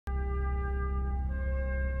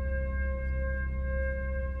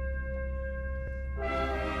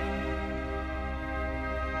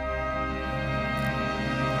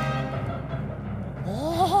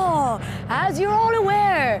as you're all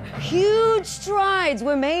aware, huge strides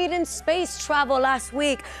were made in space travel last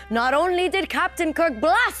week. Not only did Captain Kirk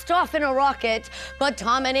blast off in a rocket, but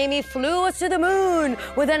Tom and Amy flew us to the moon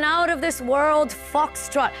with an out-of-this-world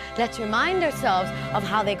foxtrot. Let's remind ourselves of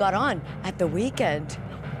how they got on at the weekend.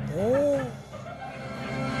 Oh.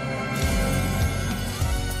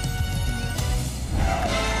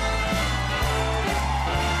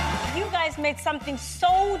 Made something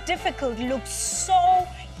so difficult look so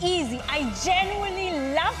easy. I genuinely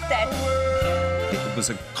loved it. It was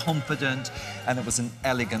a confident and it was an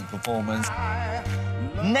elegant performance.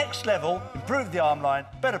 Next level, improve the arm line,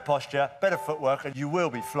 better posture, better footwork, and you will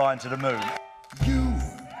be flying to the moon.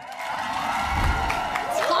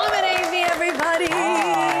 Tom and Amy, everybody!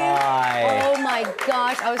 Hi. Oh my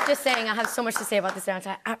gosh, I was just saying I have so much to say about this dance.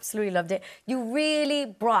 I absolutely loved it. You really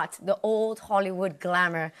brought the old Hollywood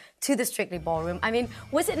glamour to the Strictly Ballroom. I mean,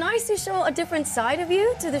 was it nice to show a different side of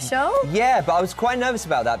you to the show? Yeah, but I was quite nervous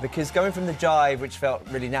about that because going from the jive, which felt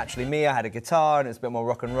really naturally me, I had a guitar and it was a bit more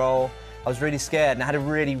rock and roll. I was really scared and I had a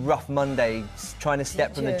really rough Monday trying to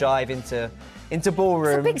step from the jive into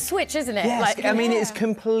ballroom. It's a big switch, isn't it? Yes, I mean, it's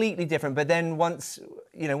completely different. But then once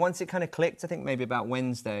it kind of clicked, I think maybe about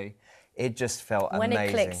Wednesday, it just felt amazing. When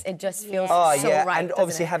it clicks, it just feels so right, and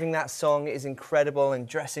obviously having that song is incredible and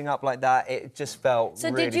dressing up like that, it just felt so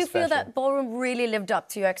really did you special. feel that ballroom really lived up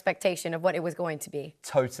to your expectation of what it was going to be?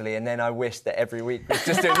 Totally, and then I wished that every week was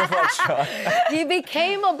just doing the foxtrot. You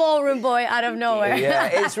became a ballroom boy out of nowhere. Yeah,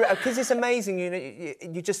 it's because it's amazing.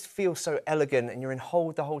 You just feel so elegant, and you're in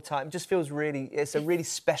hold the whole time. It just feels it's a really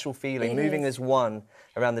special feeling. Moving as one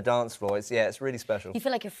around the dance floor. It's really special. You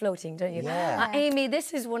feel like you're floating, don't you? Yeah. Amy,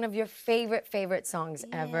 this is one of your favorite songs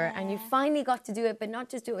ever, and you finally got to do it, but not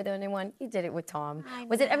just do it with anyone. You did it with Tom.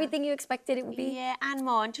 Was it everything you expected it would be? Yeah, and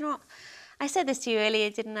more. And do you know what? I said this to you earlier,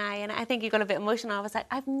 didn't I? And I think you got a bit emotional. I was like,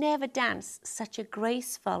 I've never danced such a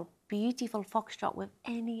graceful, beautiful foxtrot with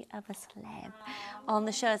any other celeb on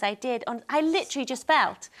the shows I did. I literally just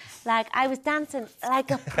felt like I was dancing like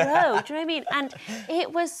a pro, do you know what I mean? And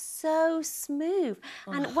it was so smooth.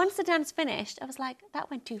 And once the dance finished, I was like, that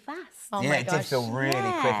went too fast. Oh yeah, my it gosh. did feel really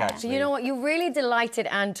quick, actually. So you know what? You really delighted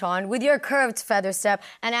Anton with your curved feather step,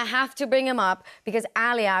 and I have to bring him up because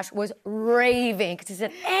Aliash was raving because he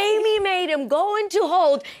said Amy made him go into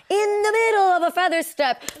hold in the middle of a feather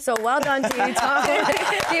step. So well done to you, Tom.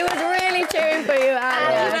 He was really cheering for you,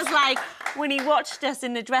 Aliash. And he was like, when he watched us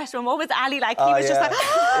in the dress room, what was Ali like? He was just like,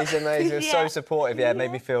 he's amazing. He was so supportive. Yeah, it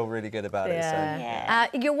made me feel really good about it.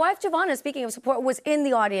 So. Your wife, Giovanna, speaking of support, was in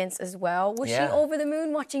the audience as well. Was she over the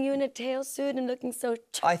moon watching you in a tailsuit and looking so...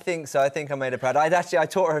 I think so. I think I made her proud. I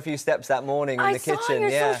taught her a few steps that morning in the kitchen. I saw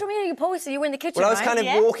your social media. You posted you were in the kitchen, Well, I was kind of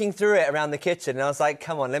walking through it around the kitchen, and I was like,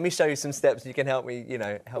 come on, let me show you some steps. You can help me, get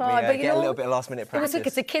a little bit of last-minute practice. It was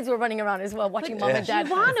because the kids were running around as well, watching Mum and Dad.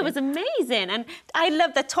 Giovanna was amazing. And I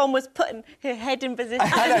love that Tom was putting her head in position.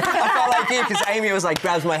 I felt like you, because Amy was like,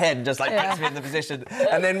 grabs my head and just like puts me in the position.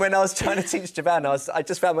 And then when I was trying to teach Giovanna, I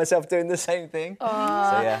just found myself doing the same thing. So,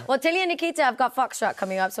 yeah. Well, Tilly and Nikita have got Foxtrot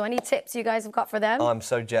coming up, so any tips you guys have got for them? Oh, I'm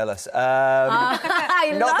so jealous.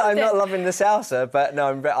 I'm not loving the salsa, but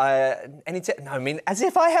no, any tip? No, I mean, as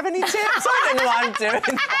if I have any tips. I don't know what I'm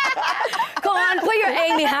doing. Go on, put your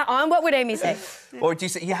Amy hat on. What would Amy say? Or do you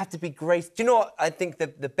say you have to be great? Do you know what? I think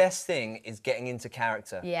the best thing is getting into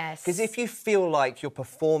character. Yes. Because if you feel like you're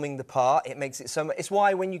performing the part, it makes it so much... It's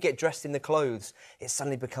why when you get dressed in the clothes, it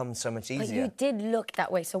suddenly becomes so much easier. But you did look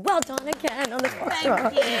that way, so well done again on the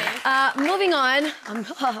Foxtrot. Moving on,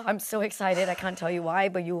 I'm so excited. I can't tell you why,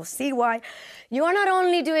 but you will see why. You are not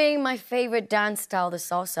only doing my favourite dance style, the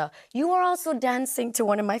salsa, you are also dancing to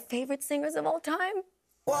one of my favourite singers of all time.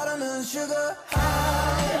 Watermelon sugar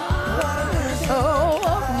high. Oh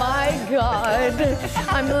my God.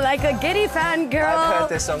 I'm like a giddy fan girl. I've heard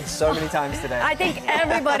this song so many times today. I think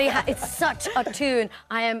everybody, it's such a tune.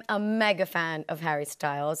 I am a mega fan of Harry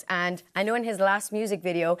Styles, and I know in his last music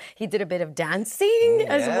video, he did a bit of dancing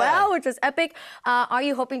as well, which was epic. Are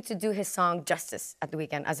you hoping to do his song justice at the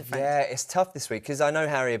weekend as a friend? Yeah, it's tough this week, because I know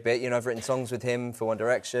Harry a bit. I've written songs with him for One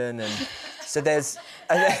Direction, and so there's...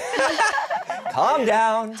 Calm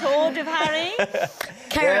down. Toured of Harry.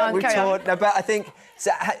 Carry on. No, but I think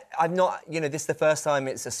I'm not. This is the first time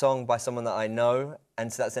it's a song by someone that I know,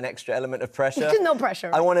 and so that's an extra element of pressure. No pressure.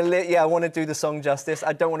 I want to. I want to do the song justice.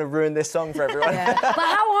 I don't want to ruin this song for everyone. But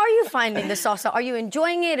how are you finding the salsa? Are you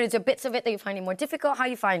enjoying it? Is there bits of it that you're finding more difficult? How are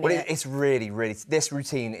you finding it? It's really. This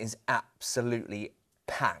routine is absolutely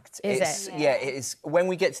packed. Is it? Yeah, it is. When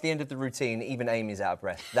we get to the end of the routine, even Amy's out of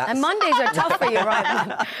breath. And Mondays are tough for you,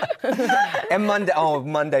 right? And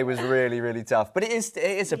Monday was really, really tough. But it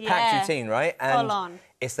is a packed routine, right? And full on.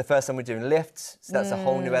 it's the first time we're doing lifts, so that's a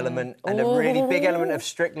whole new element, and a really big element of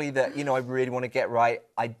Strictly that, you know, I really want to get right.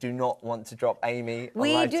 I do not want to drop Amy on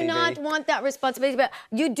We live do TV. not want that responsibility, but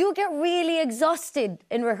you do get really exhausted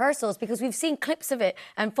in rehearsals because we've seen clips of it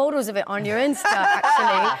and photos of it on your Insta,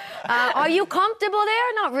 actually. Are you comfortable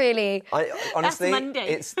there? Not really. Honestly, That's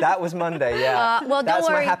Monday. That was Monday, yeah. Well, don't That's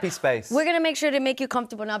worry. my happy space. We're going to make sure to make you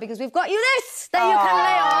comfortable now because we've got you this that you can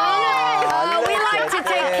lay on. We like to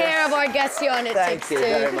take care of our guests here on It Thank Takes you Two.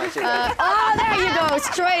 very much. There you go,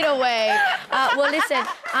 straight away. Well, listen,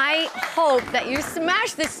 I hope that you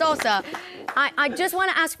smash this salsa. I just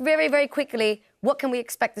want to ask very, very quickly, what can we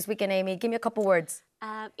expect this weekend, Amy? Give me a couple words.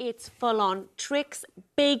 It's full-on tricks,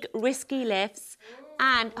 big, risky lifts,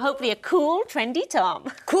 and hopefully a cool, trendy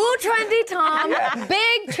Tom. Cool, trendy Tom,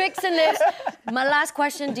 big tricks and lifts. My last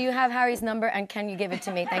question, do you have Harry's number and can you give it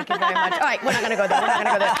to me? Thank you very much. All right, we're not going to go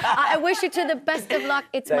there. I wish you to the best of luck.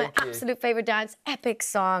 It's my absolute favourite dance, epic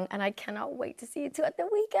song, and I cannot wait to see you two at the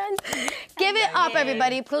weekend. Give it up,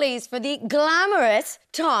 everybody, please, for the glamorous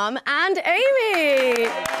Tom and Amy.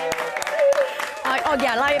 Oh,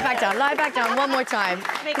 yeah, lie it back down one more time.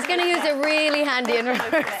 He's going to use it really handy in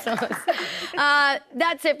rehearsals.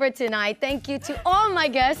 That's it for tonight. Thank you to all my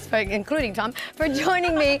guests, including Tom, for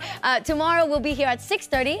joining me. Tomorrow we'll be here at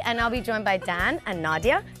 6:30, and I'll be joined by Dan and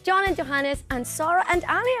Nadia, John and Johannes, and Sarah and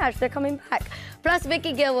Aliash. They're coming back. Plus,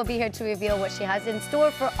 Vicky Gill will be here to reveal what she has in store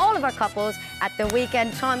for all of our couples at the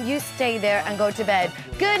weekend. Tom, you stay there and go to bed.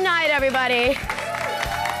 Good night, everybody.